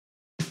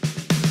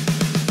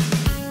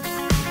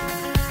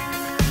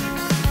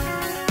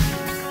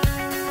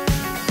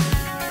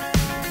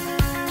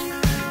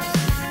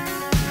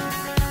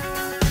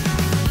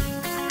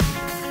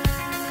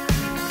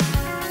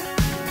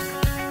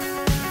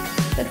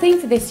theme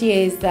for this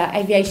year's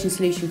Aviation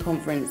Solution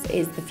Conference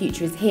is The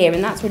Future is Here,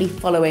 and that's really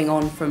following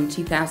on from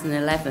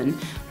 2011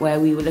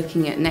 where we were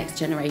looking at next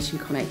generation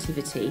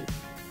connectivity.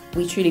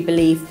 We truly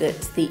believe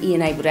that the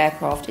E-enabled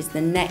aircraft is the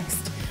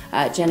next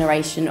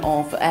generation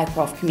of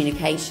aircraft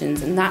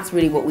communications, and that's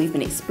really what we've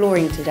been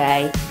exploring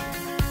today.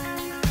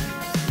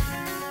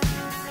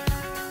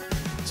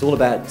 It's all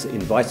about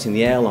inviting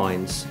the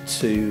airlines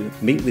to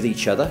meet with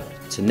each other,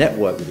 to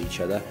network with each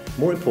other,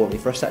 more importantly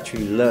for us to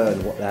actually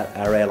learn what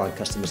our airline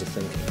customers are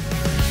thinking.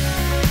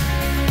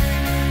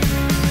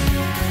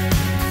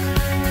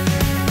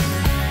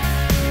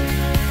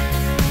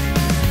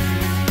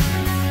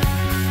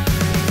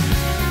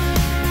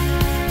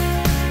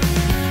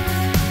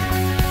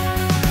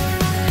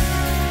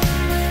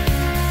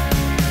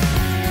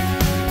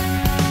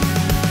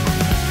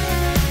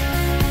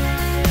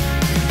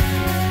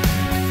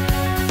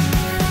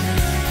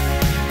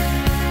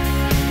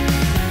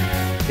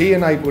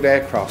 E-enabled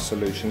aircraft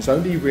solutions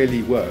only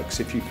really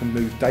works if you can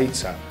move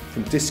data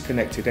from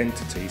disconnected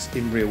entities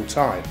in real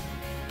time.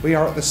 We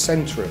are at the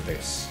centre of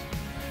this.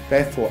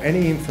 Therefore,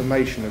 any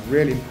information of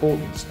real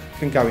importance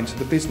can go into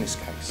the business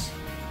case.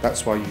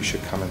 That's why you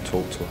should come and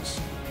talk to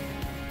us.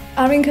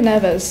 ARINC and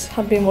EMEA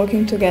have been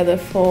working together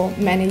for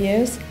many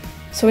years,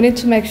 so we need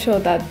to make sure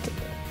that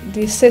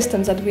the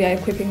systems that we are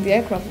equipping the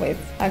aircraft with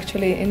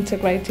actually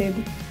integrated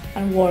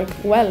and work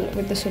well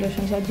with the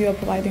solutions that you are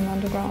providing on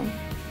the ground.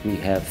 We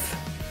have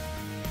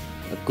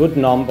a good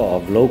number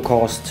of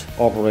low-cost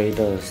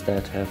operators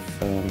that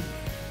have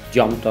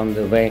jumped on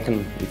the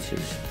wagon, which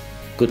is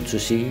good to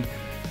see.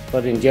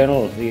 But in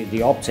general,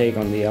 the uptake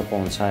on the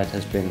airborne side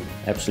has been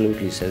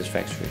absolutely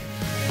satisfactory.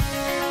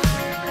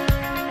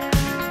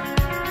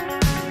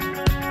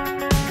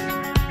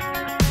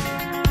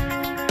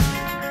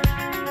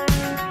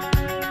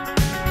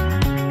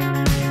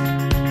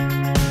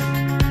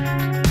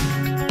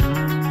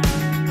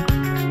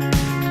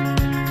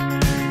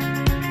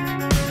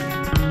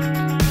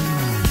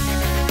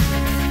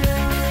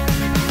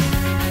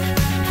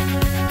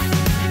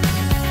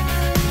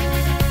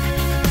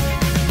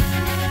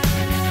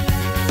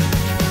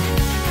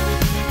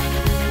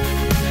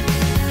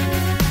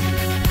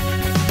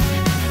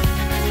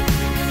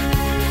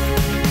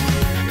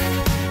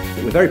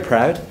 We're very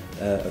proud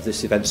of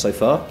this event so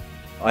far.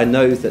 I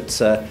know that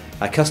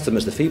our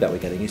customers, the feedback we're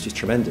getting is just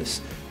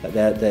tremendous.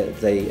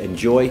 They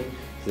enjoy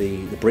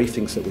the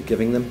briefings that we're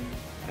giving them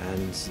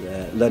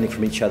and learning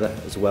from each other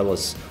as well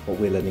as what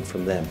we're learning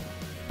from them.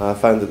 I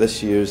found that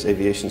this year's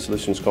Aviation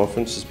Solutions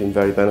Conference has been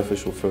very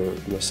beneficial for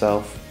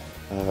myself,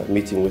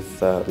 meeting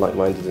with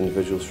like-minded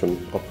individuals from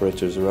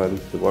operators around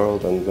the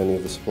world and many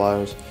of the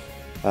suppliers,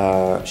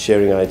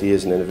 sharing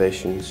ideas and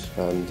innovations,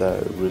 and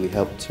really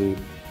helped to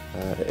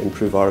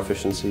improve our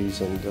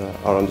efficiencies and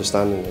our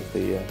understanding of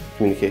the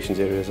communications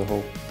area as a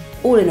whole.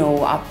 All in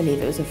all, I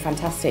believe it was a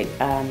fantastic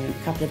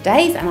couple of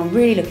days, and I'm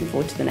really looking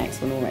forward to the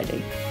next one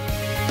already.